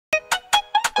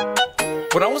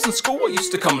When I was in school, I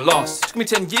used to come last. Took me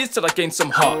 10 years till I gained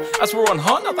some heart. As we're on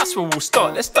heart, now that's where we'll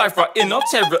start. Let's dive right in, I'll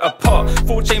tear it apart.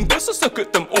 4 chambers, let's look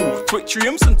at them all. 2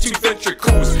 atriums and 2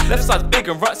 ventricles. Left side's big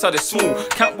and right side is small.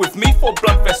 Count with me 4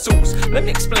 blood vessels. Let me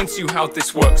explain to you how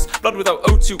this works. Blood without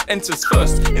O2 enters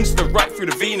first into the right through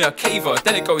the vena cava.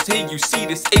 Then it goes here, you see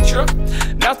this atrium?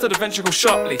 Now to the ventricle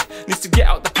sharply. Needs to get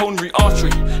out the pulmonary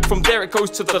artery. From there it goes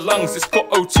to the lungs. It's got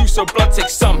O2, so blood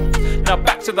takes some. Now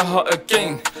back to the heart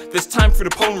again. This time through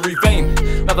the pulmonary vein.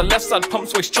 Now the left side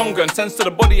pumps way stronger and sends to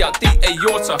the body out the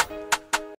aorta.